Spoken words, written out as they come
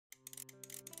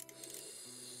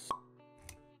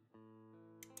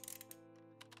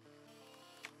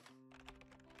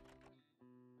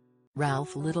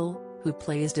Ralph Little, who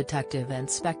plays Detective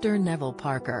Inspector Neville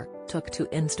Parker, took to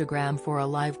Instagram for a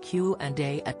live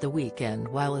Q&A at the weekend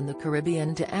while in the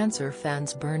Caribbean to answer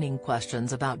fans' burning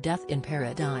questions about Death in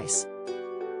Paradise.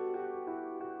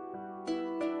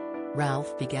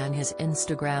 Ralph began his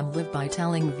Instagram live by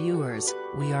telling viewers,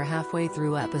 "We are halfway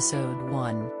through episode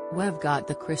 1, we've got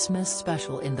the Christmas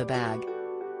special in the bag.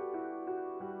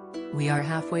 We are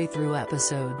halfway through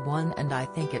episode 1 and I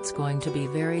think it's going to be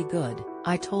very good.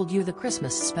 I told you the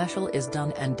Christmas special is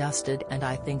done and dusted and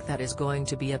I think that is going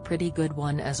to be a pretty good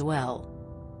one as well."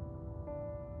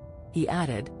 He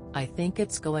added, "I think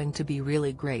it's going to be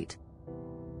really great.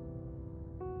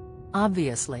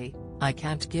 Obviously, I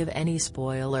can't give any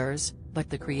spoilers, but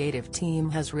the creative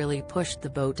team has really pushed the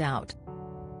boat out.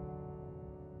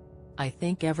 I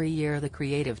think every year the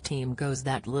creative team goes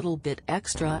that little bit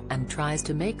extra and tries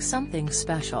to make something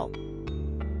special."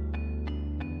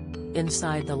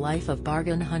 Inside the life of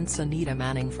bargain hunts Anita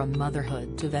Manning. From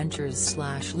motherhood to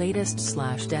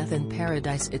ventures/latest/Death in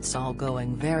Paradise, it's all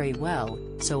going very well,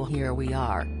 so here we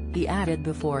are, he added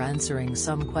before answering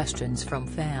some questions from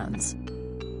fans.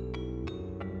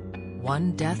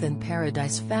 One Death in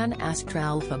Paradise fan asked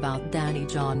Ralph about Danny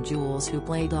John Jules, who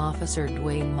played Officer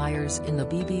Dwayne Myers in the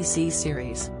BBC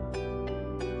series.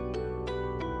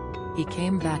 "He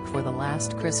came back for the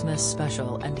last Christmas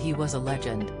special and he was a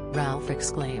legend," Ralph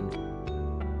exclaimed.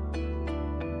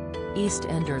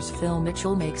 EastEnders Phil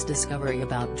Mitchell makes discovery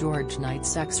about George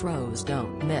Knight's ex-Rose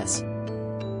don't miss.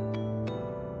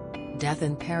 Death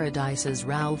in Paradise's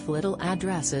Ralph Little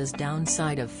addresses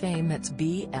downside of fame. It's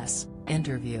BS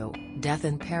interview. Death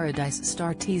in Paradise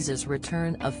star teases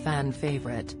return of fan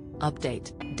favorite.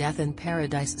 Update: Death in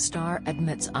Paradise star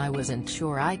admits "I wasn't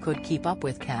sure I could keep up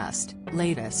with cast."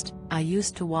 Latest: "I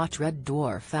used to watch Red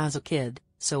Dwarf as a kid,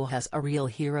 so has a real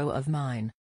hero of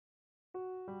mine.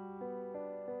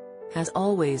 Has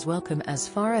always welcome as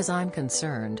far as I'm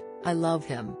concerned, I love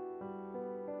him."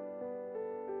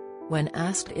 When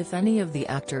asked if any of the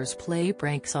actors play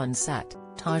pranks on set,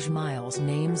 Taj Miles'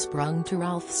 name sprung to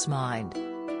Ralph's mind.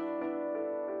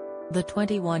 The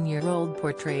 21-year-old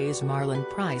portrays Marlon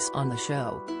Price on the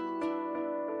show.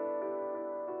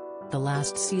 The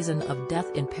last season of Death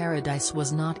in Paradise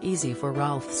was not easy for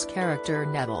Ralph's character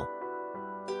Neville.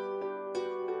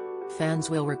 Fans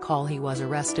will recall he was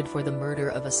arrested for the murder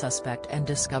of a suspect and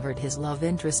discovered his love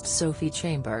interest Sophie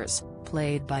Chambers,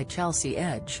 played by Chelsea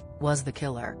Edge, was the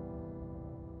killer.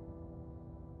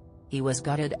 He was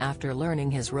gutted after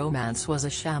learning his romance was a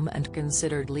sham and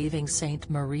considered leaving St.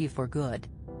 Marie for good.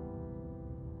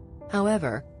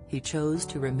 However, he chose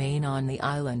to remain on the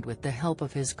island with the help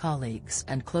of his colleagues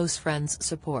and close friends'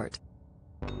 support.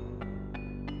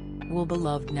 Will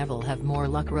beloved Neville have more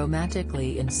luck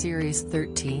romantically in Series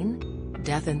 13?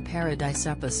 Death in Paradise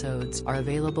episodes are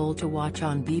available to watch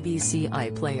on BBC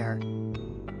iPlayer.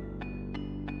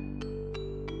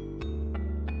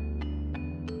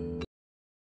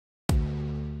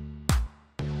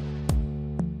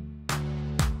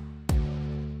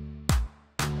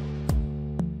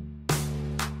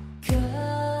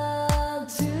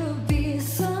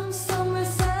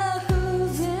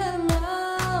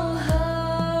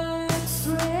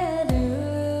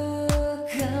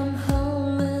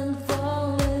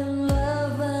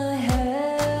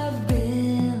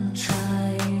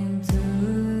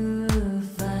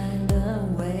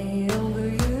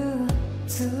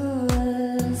 To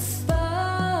us.